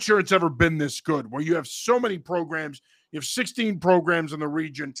 I'm not sure it's ever been this good, where you have so many programs. You have 16 programs in the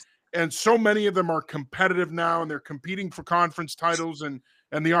region, and so many of them are competitive now, and they're competing for conference titles and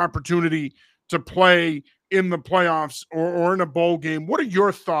the opportunity to play in the playoffs or in a bowl game. What are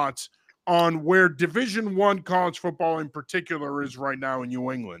your thoughts on where Division I college football in particular is right now in New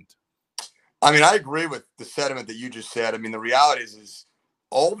England? I mean, I agree with the sentiment that you just said. I mean, the reality is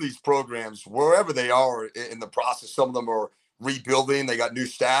all these programs, wherever they are in the process, some of them are rebuilding, they got new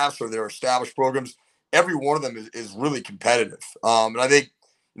staffs, or they're established programs. Every one of them is really competitive. And I think,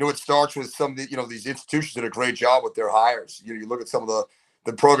 it starts with some of the, these institutions did a great job with their hires. You look at some of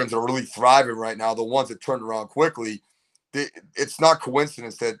the programs that are really thriving right now, the ones that turned around quickly. It's not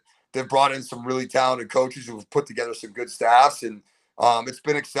coincidence that they've brought in some really talented coaches who have put together some good staffs. And it's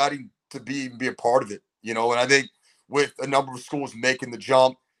been exciting to be a part of it, and I think with a number of schools making the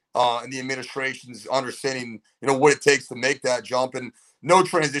jump, and the administration's understanding, what it takes to make that jump. And no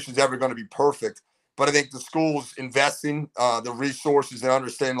transition is ever going to be perfect. But I think the schools investing the resources and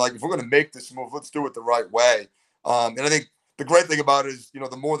understanding, like, if we're going to make this move, let's do it the right way. And I think the great thing about it is,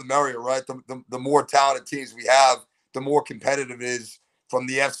 the more the merrier, right? The more talented teams we have, the more competitive it is from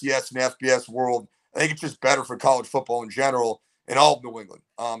the FCS and FBS world. I think it's just better for college football in general and all of New England.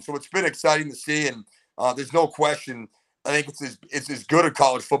 So it's been exciting to see. And there's no question, I think it's as good a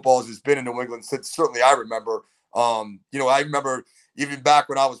college football as it's been in New England since certainly I remember. I remember even back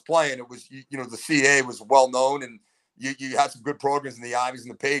when I was playing, it was, the CAA was well known, and you had some good programs in the Ivies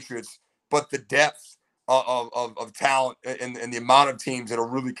and the Patriots, but the depth of talent and the amount of teams that are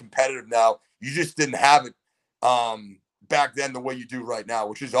really competitive now, you just didn't have it back then the way you do right now,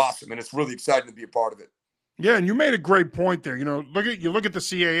 which is awesome. And it's really exciting to be a part of it. Yeah, and you made a great point there. Look at the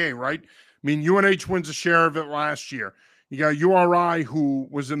CAA, right? I mean, UNH wins a share of it last year. You got URI, who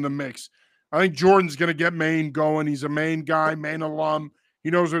was in the mix. I think Jordan's going to get Maine going. He's a Maine guy, Maine alum. He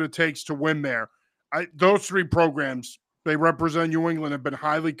knows what it takes to win there. Those three programs, they represent New England, have been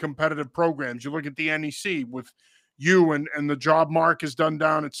highly competitive programs. You look at the NEC with you and the job Mark has done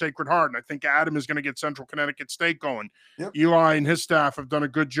down at Sacred Heart, and I think Adam is going to get Central Connecticut State going. Yep. Eli and his staff have done a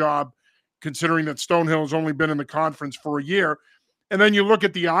good job, considering that Stonehill has only been in the conference for a year. And then you look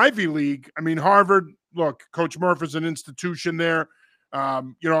at the Ivy League. I mean, Harvard, look, Coach Murph is an institution there.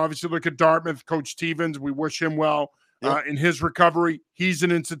 Obviously look at Dartmouth, Coach Stevens. We wish him well in his recovery. He's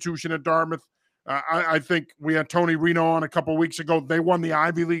an institution at Dartmouth. I think we had Tony Reno on a couple of weeks ago. They won the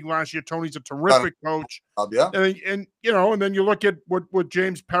Ivy League last year. Tony's a terrific coach. And then you look at what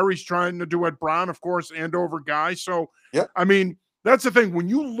James Perry's trying to do at Brown, of course, Andover guy. So, I mean, that's the thing. When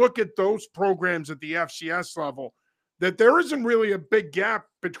you look at those programs at the FCS level, that there isn't really a big gap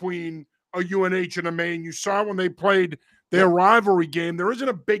between a UNH and a Maine. You saw when they played their rivalry game, there isn't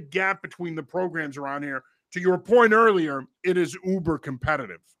a big gap between the programs around here. To your point earlier, it is uber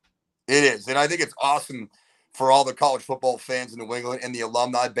competitive. It is. And I think it's awesome for all the college football fans in New England and the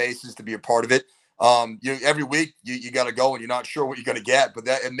alumni bases to be a part of it. Every week you got to go and you're not sure what you're going to get, but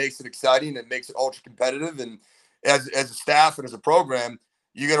it makes it exciting. It makes it ultra competitive. And as a staff and as a program,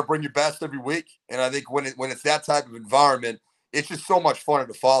 you got to bring your best every week. And I think when it's that type of environment, it's just so much fun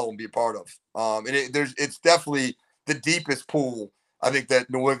to follow and be a part of. It's definitely the deepest pool I think that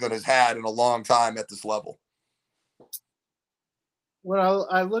New England has had in a long time at this level. when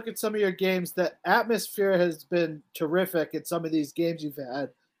I look at some of your games, the atmosphere has been terrific at some of these games you've had.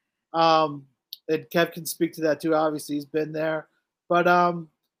 And Kev can speak to that too. Obviously, he's been there. But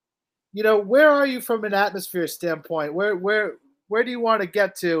where are you from an atmosphere standpoint? Where do you want to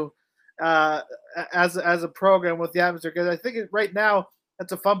get to as a program with the atmosphere? Because I think right now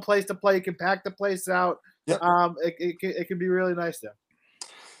it's a fun place to play. You can pack the place out. Yep. It can be really nice there.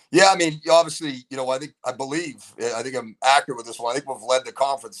 Yeah, I mean, obviously, I think I'm accurate with this one. I think we've led the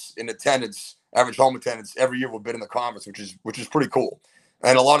conference in attendance, average home attendance every year we've been in the conference, which is pretty cool.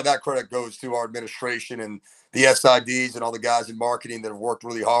 And a lot of that credit goes to our administration and the SIDs and all the guys in marketing that have worked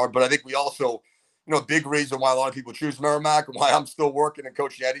really hard. But I think we also, a big reason why a lot of people choose Merrimack and why I'm still working and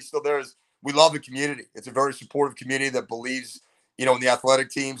Coach Eddie's still there is we love the community. It's a very supportive community that believes, in the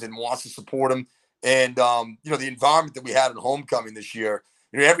athletic teams and wants to support them. And, the environment that we had in homecoming this year,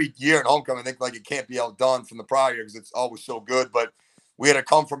 every year in homecoming, I think like it can't be outdone from the prior year because it's always so good. But we had a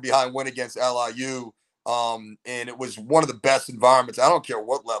come from behind win against LIU. And it was one of the best environments, I don't care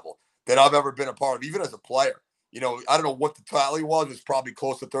what level, that I've ever been a part of, even as a player. I don't know what the tally was. It was probably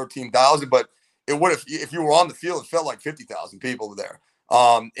close to 13,000, but it would have, if you were on the field, it felt like 50,000 people were there.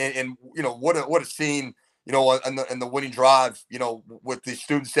 And what a scene, and the winning drive, with the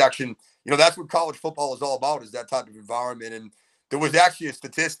student section, that's what college football is all about, is that type of environment. And there was actually a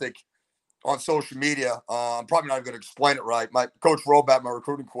statistic on social media. I'm probably not going to explain it right. My coach Robat, my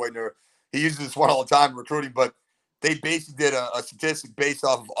recruiting coordinator, he uses this one all the time in recruiting, but they basically did a statistic based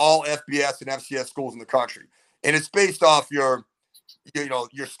off of all FBS and FCS schools in the country. And it's based off your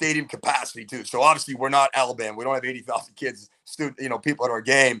stadium capacity too. So obviously we're not Alabama. We don't have 80,000 kids, people at our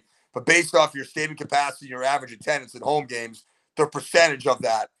game, but based off your stadium capacity, your average attendance at home games, the percentage of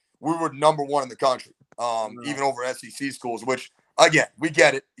that, we were number one in the country, even over SEC schools, which again, we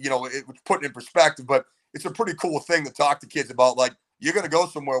get it, it was put in perspective, but it's a pretty cool thing to talk to kids about. Like, you're going to go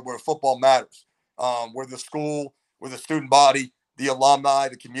somewhere where football matters, where the school, where the student body, the alumni,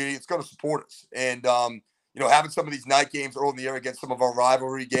 the community, it's going to support us. And, having some of these night games early in the year against some of our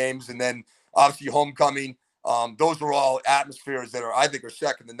rivalry games, and then obviously homecoming, those are all atmospheres that I think are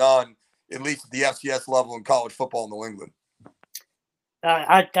second to none, at least at the FCS level in college football in New England.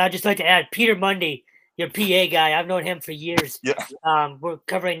 I'd just like to add Peter Mundy, your PA guy. I've known him for years. Yeah. We're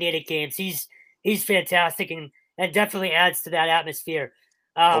covering Natick games. He's fantastic and definitely adds to that atmosphere.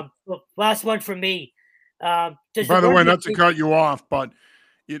 Well, last one for me. By the way, not to cut you off, but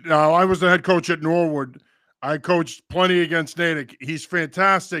I was the head coach at Norwood. I coached plenty against Natick. He's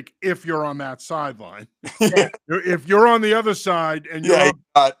fantastic if you're on that sideline. Yeah. If you're on the other side and you're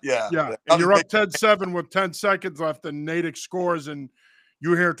up 10-7 with 10 seconds left and Natick scores and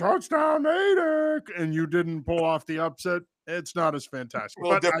you hear touchdown Natick and you didn't pull off the upset, it's not as fantastic.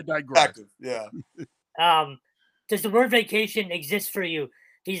 But I digress. Yeah. Does the word vacation exist for you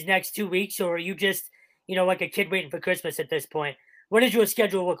these next 2 weeks, or are you just, like a kid waiting for Christmas at this point? What does your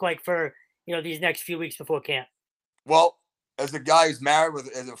schedule look like for, these next few weeks before camp? Well, as a guy who's married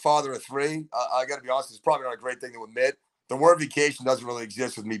as a father of three, I got to be honest, it's probably not a great thing to admit. The word vacation doesn't really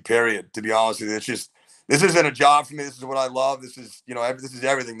exist with me, period, to be honest with you. It's just, this isn't a job for me. This is what I love. This is, this is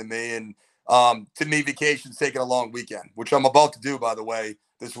everything to me. And to me, vacation's taking a long weekend, which I'm about to do, by the way,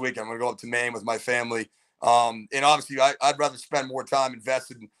 this week. I'm going to go up to Maine with my family. And obviously, I'd rather spend more time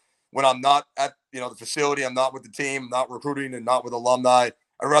invested when I'm not at, the facility. I'm not with the team, not recruiting, and not with alumni.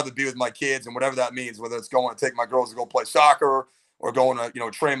 I'd rather be with my kids, and whatever that means, whether it's going to take my girls to go play soccer or going to,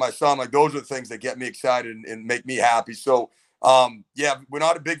 train my son. Like, those are the things that get me excited and make me happy. So, we're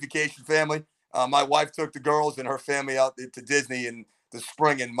not a big vacation family. My wife took the girls and her family out to Disney in the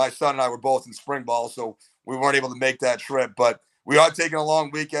spring, and my son and I were both in spring ball, so we weren't able to make that trip. But we are taking a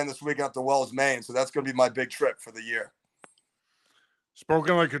long weekend this weekend up to Wells, Maine, so that's going to be my big trip for the year.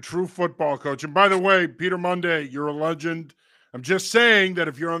 Spoken like a true football coach. And by the way, Peter Monday, you're a legend. I'm just saying that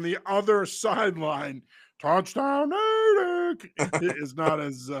if you're on the other sideline, touchdown Natick is not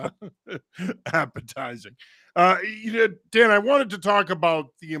as appetizing. Dan, I wanted to talk about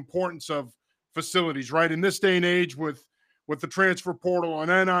the importance of facilities, right? In this day and age with the transfer portal and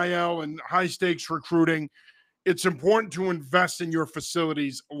NIL and high stakes recruiting, it's important to invest in your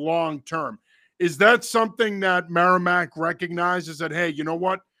facilities long term. Is that something that Merrimack recognizes that, hey, you know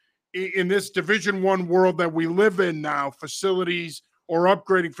what? In this Division I world that we live in now, facilities or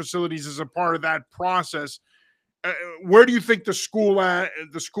upgrading facilities is a part of that process. Where do you think the school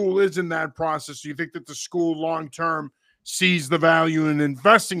is in that process? Do you think that the school long term sees the value in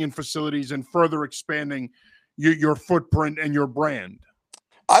investing in facilities and further expanding your footprint and your brand?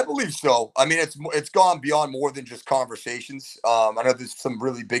 I believe so. I mean, it's gone beyond more than just conversations. I know there's some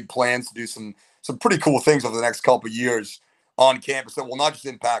really big plans to do some pretty cool things over the next couple of years. on campus that will not just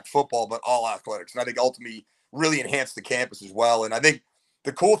impact football, but all athletics. And I think ultimately really enhance the campus as well. And I think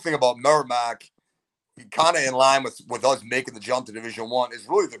the cool thing about Merrimack, kind of in line with us making the jump to Division One, is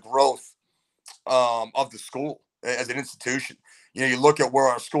really the growth of the school as an institution. You look at where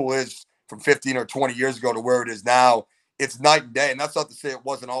our school is from 15 or 20 years ago to where it is now. It's night and day. And that's not to say it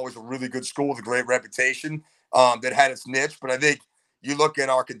wasn't always a really good school with a great reputation that had its niche. But I think you look at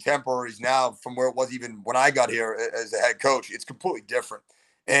our contemporaries now from where it was even when I got here as a head coach, it's completely different.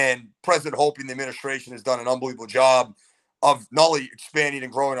 And President Hope and the administration has done an unbelievable job of not only expanding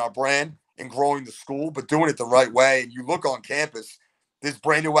and growing our brand and growing the school, but doing it the right way. And you look on campus, there's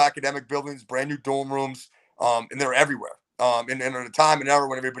brand new academic buildings, brand new dorm rooms, and they're everywhere. And at a time and era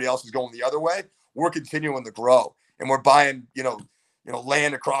when everybody else is going the other way, we're continuing to grow. And we're buying,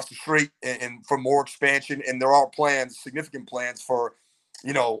 land across the street and for more expansion. And there are plans, significant plans for,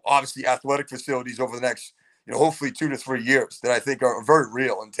 obviously athletic facilities over the next, hopefully 2 to 3 years that I think are very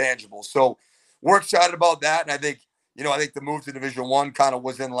real and tangible. So we're excited about that. And I think the move to Division One kind of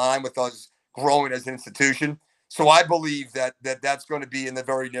was in line with us growing as an institution. So I believe that's going to be in the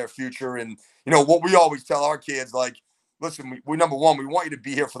very near future. And, what we always tell our kids, like, listen, we number one, we want you to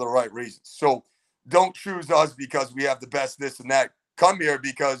be here for the right reasons. So don't choose us because we have the best this and that. Come here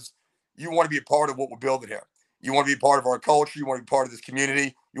because you want to be a part of what we're building here. You want to be a part of our culture. You want to be part of this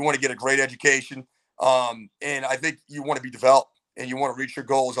community. You want to get a great education. And I think you want to be developed and you want to reach your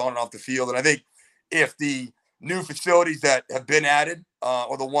goals on and off the field. And I think if the new facilities that have been added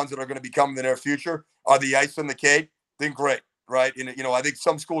or the ones that are going to be coming in the near future are the ice on the cake, then great, right? And, I think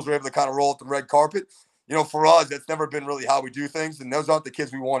some schools are able to kind of roll out the red carpet. For us, that's never been really how we do things. And those aren't the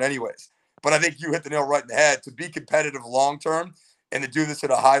kids we want anyways. But I think you hit the nail right in the head. To be competitive long-term and to do this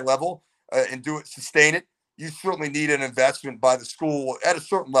at a high level and sustain it, you certainly need an investment by the school at a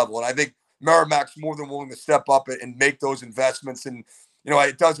certain level. And I think Merrimack's more than willing to step up and make those investments. And,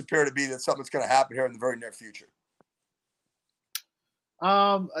 it does appear to be that something's going to happen here in the very near future.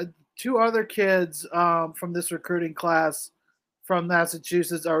 Two other kids from this recruiting class from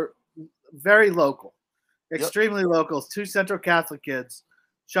Massachusetts are very local, extremely local. Two Central Catholic kids.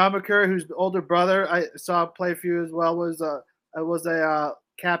 Sean McCurry, who's the older brother, I saw play for you as well, was a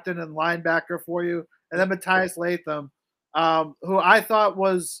captain and linebacker for you. And then Matthias Latham, who I thought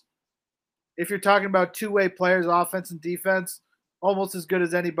was, if you're talking about two-way players, offense and defense, almost as good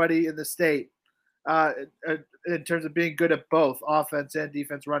as anybody in the state in terms of being good at both offense and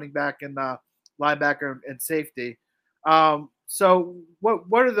defense, running back and linebacker and safety. So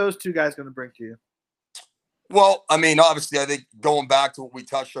what are those two guys going to bring to you? Well, I mean, obviously, I think going back to what we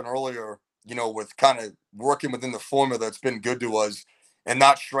touched on earlier, with kind of working within the formula that's been good to us and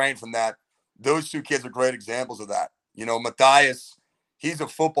not straying from that, those two kids are great examples of that. Matthias, he's a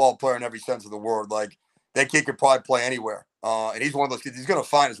football player in every sense of the word. Like, that kid could probably play anywhere. And he's one of those kids, he's going to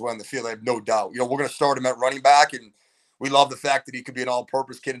find his way on the field, I have no doubt. We're going to start him at running back, and we love the fact that he could be an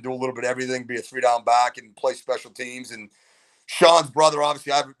all-purpose kid and do a little bit of everything, be a three-down back and play special teams. And Sean's brother,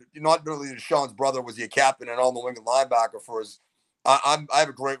 obviously, not really Sean's brother was he a captain and all New England linebacker for his. I have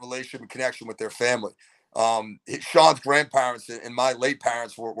a great relationship and connection with their family. Sean's grandparents and my late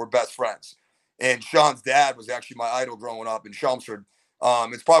parents were best friends, and Sean's dad was actually my idol growing up in Chelmsford.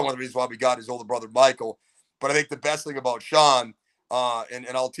 It's probably one of the reasons why we got his older brother Michael. But I think the best thing about Sean, and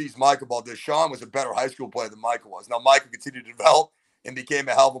I'll tease Mike about this, Sean was a better high school player than Michael was. Now Michael continued to develop and became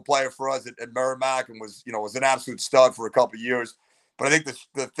a hell of a player for us at Merrimack and was an absolute stud for a couple of years. But I think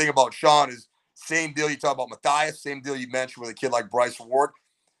the thing about Sean is same deal you talk about Matthias, same deal you mentioned with a kid like Bryce Ward.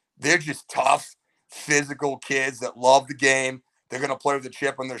 They're just tough, physical kids that love the game. They're going to play with a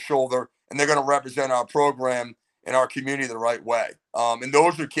chip on their shoulder, and they're going to represent our program and our community the right way. And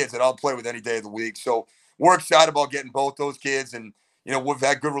those are kids that I'll play with any day of the week. So we're excited about getting both those kids. And, we've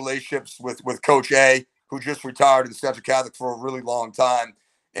had good relationships with Coach A, who just retired in Central Catholic for a really long time.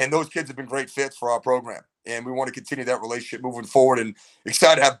 And those kids have been great fits for our program. And we want to continue that relationship moving forward, and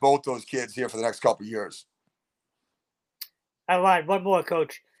excited to have both those kids here for the next couple of years. All right, one more,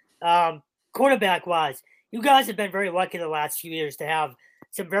 Coach. Quarterback-wise, you guys have been very lucky the last few years to have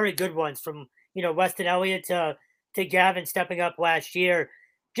some very good ones from, Weston Elliott to Gavin stepping up last year.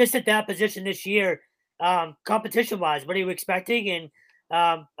 Just at that position this year, competition-wise, what are you expecting? And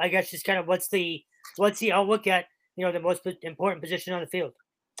I guess just kind of what's the outlook at, the most important position on the field?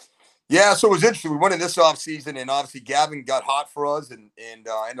 Yeah, so it was interesting. We went in this offseason, and obviously Gavin got hot for us and ended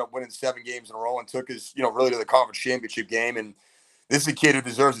up winning 7 games in a row and took us, really to the conference championship game. And this is a kid who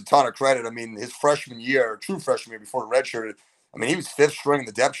deserves a ton of credit. I mean, his freshman year, true freshman year before the redshirt, I mean, he was 5th string in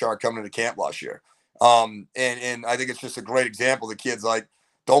the depth chart coming into camp last year. And I think it's just a great example. The kid's like,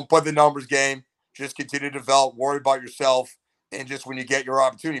 don't play the numbers game. Just continue to develop. Worry about yourself. And just when you get your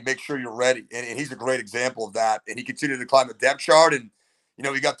opportunity, make sure you're ready. And he's a great example of that. And he continued to climb the depth chart. And,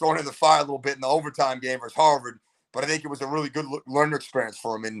 he got thrown in the fire a little bit in the overtime game versus Harvard. But I think it was a really good learning experience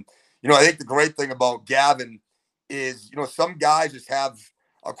for him. And, I think the great thing about Gavin is, some guys just have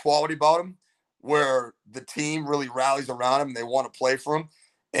a quality about them where the team really rallies around him and they want to play for him.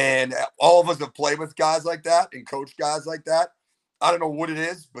 And all of us have played with guys like that and coached guys like that. I don't know what it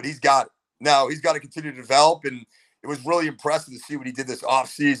is, but he's got it. Now, he's got to continue to develop. And it was really impressive to see what he did this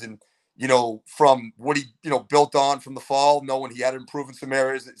offseason, from what he, built on from the fall, knowing he had to improve in some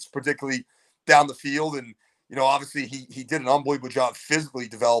areas, particularly down the field. And, obviously he did an unbelievable job physically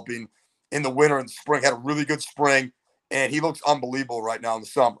developing in the winter and spring, had a really good spring, and he looks unbelievable right now in the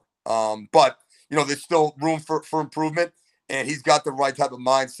summer. But, there's still room for improvement, and he's got the right type of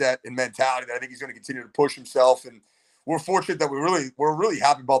mindset and mentality that I think he's going to continue to push himself. And we're fortunate that we're really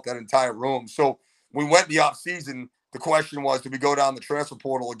happy about that entire room. So we went in the offseason. The question was, do we go down the transfer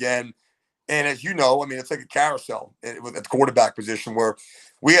portal again? And as you know, it's like a carousel at the quarterback position where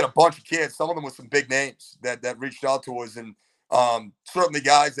we had a bunch of kids, some of them with some big names that reached out to us, and certainly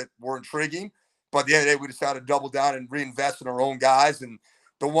guys that were intriguing. But at the end of the day, we decided to double down and reinvest in our own guys. And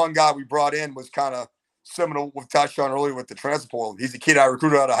the one guy we brought in was kind of similar to what we've touched on earlier with the transfer portal. He's a kid I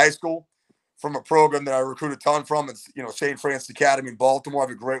recruited out of high school from a program that I recruited a ton from. It's, St. Francis Academy in Baltimore. I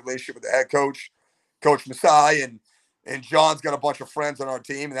have a great relationship with the head coach, Coach Masai, and John's got a bunch of friends on our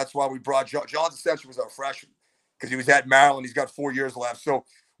team, and that's why we brought John. John's essentially was our freshman because he was at Maryland. He's got 4 years left. So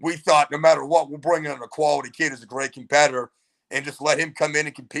we thought no matter what, we'll bring in a quality kid who's a great competitor and just let him come in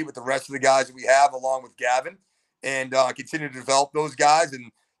and compete with the rest of the guys that we have along with Gavin and continue to develop those guys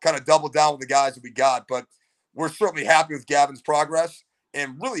and kind of double down with the guys that we got. But we're certainly happy with Gavin's progress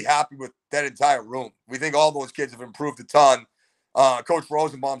and really happy with that entire room. We think all those kids have improved a ton. Coach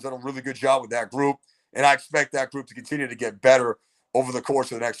Rosenbaum's done a really good job with that group, and I expect that group to continue to get better over the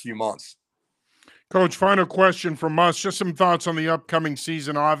course of the next few months. Coach, final question from us. Just some thoughts on the upcoming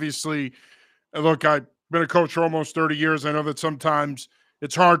season. Obviously, look, I've been a coach for almost 30 years. I know that sometimes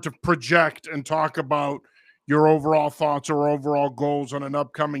it's hard to project and talk about your overall thoughts or overall goals on an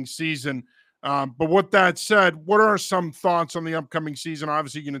upcoming season. But with that said, what are some thoughts on the upcoming season?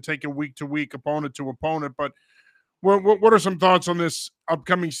 Obviously, you're going to take it week to week, opponent to opponent, but what are some thoughts on this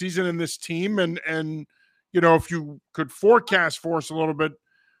upcoming season and this team? And if you could forecast for us a little bit,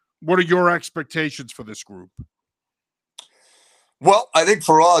 what are your expectations for this group? Well, I think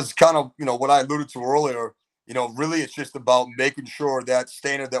for us, kind of, what I alluded to earlier, really it's just about making sure that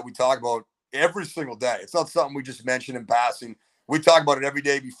standard that we talk about every single day. It's not something we just mention in passing. We talk about it every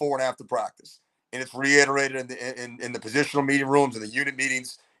day before and after practice. And it's reiterated in the positional meeting rooms and the unit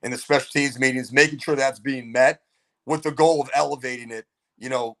meetings and the special teams meetings, making sure that's being met with the goal of elevating it,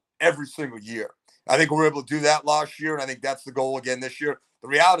 every single year. I think we were able to do that last year, and I think that's the goal again this year. The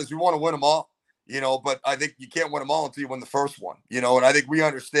reality is we want to win them all, but I think you can't win them all until you win the first one, and I think we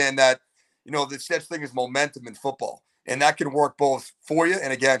understand that, there's such thing as momentum in football, and that can work both for you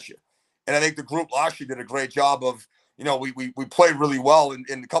and against you. And I think the group last year did a great job of, we played really well in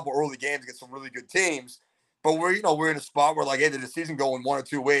a couple early games against some really good teams, but we're in a spot where hey, did the season go in one or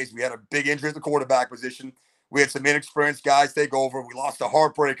two ways? We had a big injury at the quarterback position. We had some inexperienced guys take over. We lost a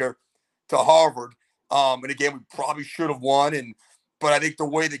heartbreaker to Harvard. And again, we probably should have won. But I think the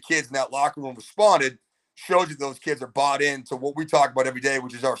way the kids in that locker room responded shows you those kids are bought into what we talk about every day,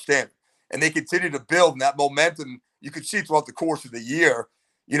 which is our standard. And they continue to build, and that momentum you could see throughout the course of the year,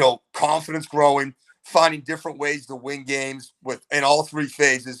 confidence growing, finding different ways to win games in all three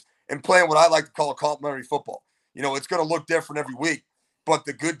phases, and playing what I like to call a complementary football. It's going to look different every week, but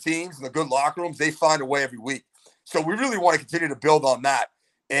the good teams and the good locker rooms, they find a way every week. So we really want to continue to build on that.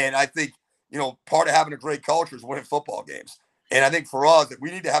 And I think, part of having a great culture is winning football games. And I think for us, that we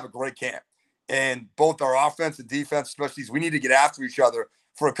need to have a great camp. And both our offense and defense specialties, we need to get after each other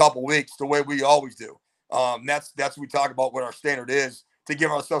for a couple weeks the way we always do. That's what we talk about what our standard is, to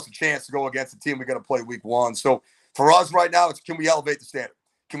give ourselves a chance to go against the team we're going to play week one. So for us right now, it's can we elevate the standard?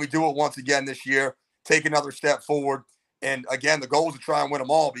 Can we do it once again this year? Take another step forward. And again, the goal is to try and win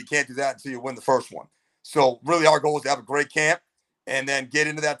them all, but you can't do that until you win the first one. So really our goal is to have a great camp and then get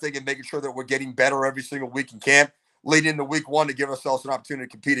into that thing and making sure that we're getting better every single week in camp, leading into week one to give ourselves an opportunity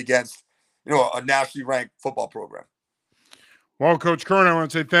to compete against, a nationally ranked football program. Well, Coach Curran, I want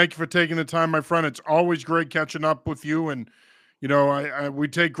to say thank you for taking the time, my friend. It's always great catching up with you. And, we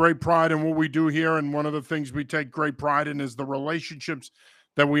take great pride in what we do here. And one of the things we take great pride in is the relationships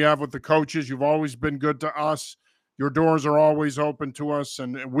that we have with the coaches. You've always been good to us. Your doors are always open to us,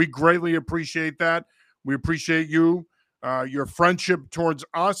 and we greatly appreciate that. We appreciate you, your friendship towards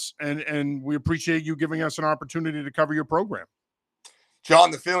us, and we appreciate you giving us an opportunity to cover your program.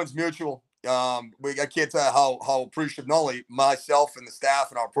 John, the feeling's mutual. I can't tell you how appreciative not only myself and the staff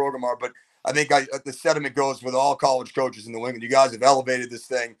and our program are, but I think the sentiment goes with all college coaches in New England. You guys have elevated this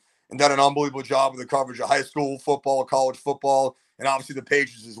thing and done an unbelievable job with the coverage of high school football, college football, and obviously the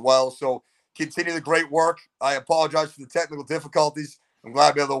Patriots as well. So continue the great work. I apologize for the technical difficulties. I'm glad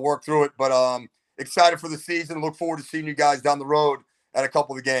to be able to work through it, but excited for the season. Look forward to seeing you guys down the road at a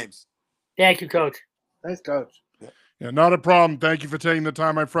couple of the games. Thank you, Coach. Thanks, Coach. Yeah, not a problem. Thank you for taking the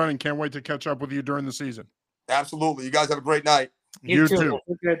time, my friend, and can't wait to catch up with you during the season. Absolutely. You guys have a great night. You too.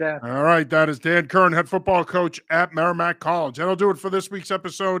 Okay, all right. That is Dan Curran, head football coach at Merrimack College. That'll do it for this week's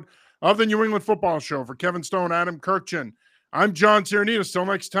episode of the New England Football Show. For Kevin Stone, Adam Kirkchin, I'm John Tierney. Till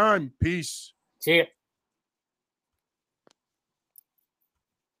next time. Peace. See ya.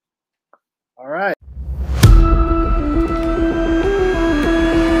 All right.